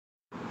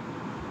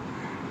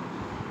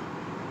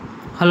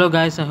Hello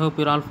guys, I hope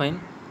you're all fine.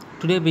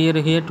 Today we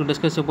are here to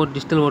discuss about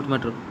digital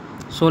voltmeter.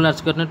 So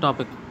let's get on the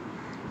topic.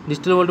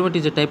 Digital voltmeter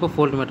is a type of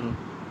voltmeter.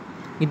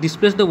 It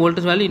displays the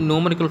voltage value in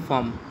numerical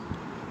form.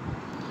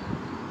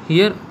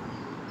 Here,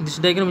 this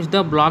diagram is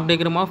the block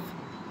diagram of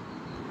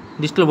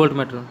digital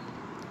voltmeter.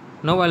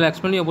 Now I'll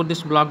explain you about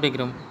this block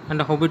diagram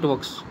and how it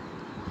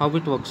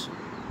works.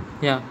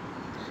 Yeah.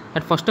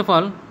 At first of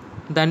all,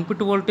 the input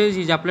voltage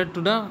is applied to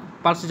the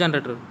pulse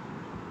generator.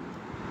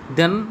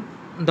 Then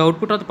the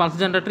output of the pulse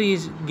generator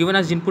is given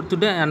as input to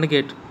the AND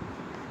gate.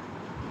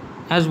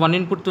 As one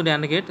input to the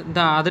AND gate,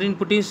 the other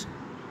input is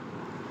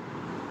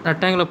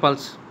rectangular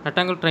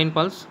train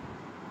pulse.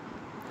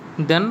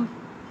 Then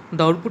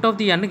the output of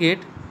the AND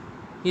gate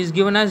is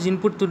given as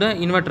input to the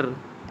inverter.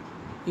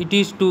 It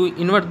is to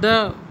invert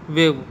the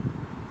wave.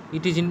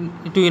 It is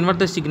to invert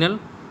the signal.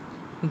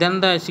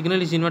 Then the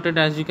signal is inverted,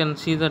 as you can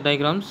see the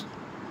diagrams.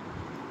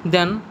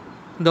 Then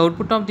the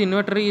output of the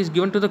inverter is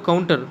given to the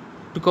counter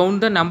to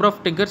count the number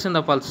of triggers in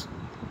the pulse.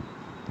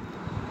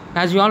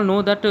 As you all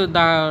know that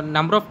the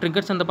number of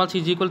triggers in the pulse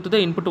is equal to the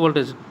input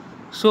voltage.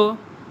 So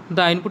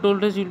the input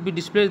voltage will be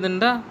displayed in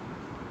the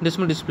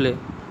decimal display.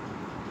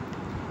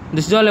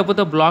 This is all about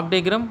the block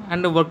diagram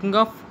and the working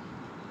of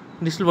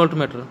digital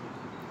voltmeter.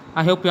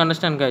 I hope you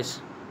understand,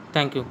 guys.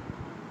 Thank you.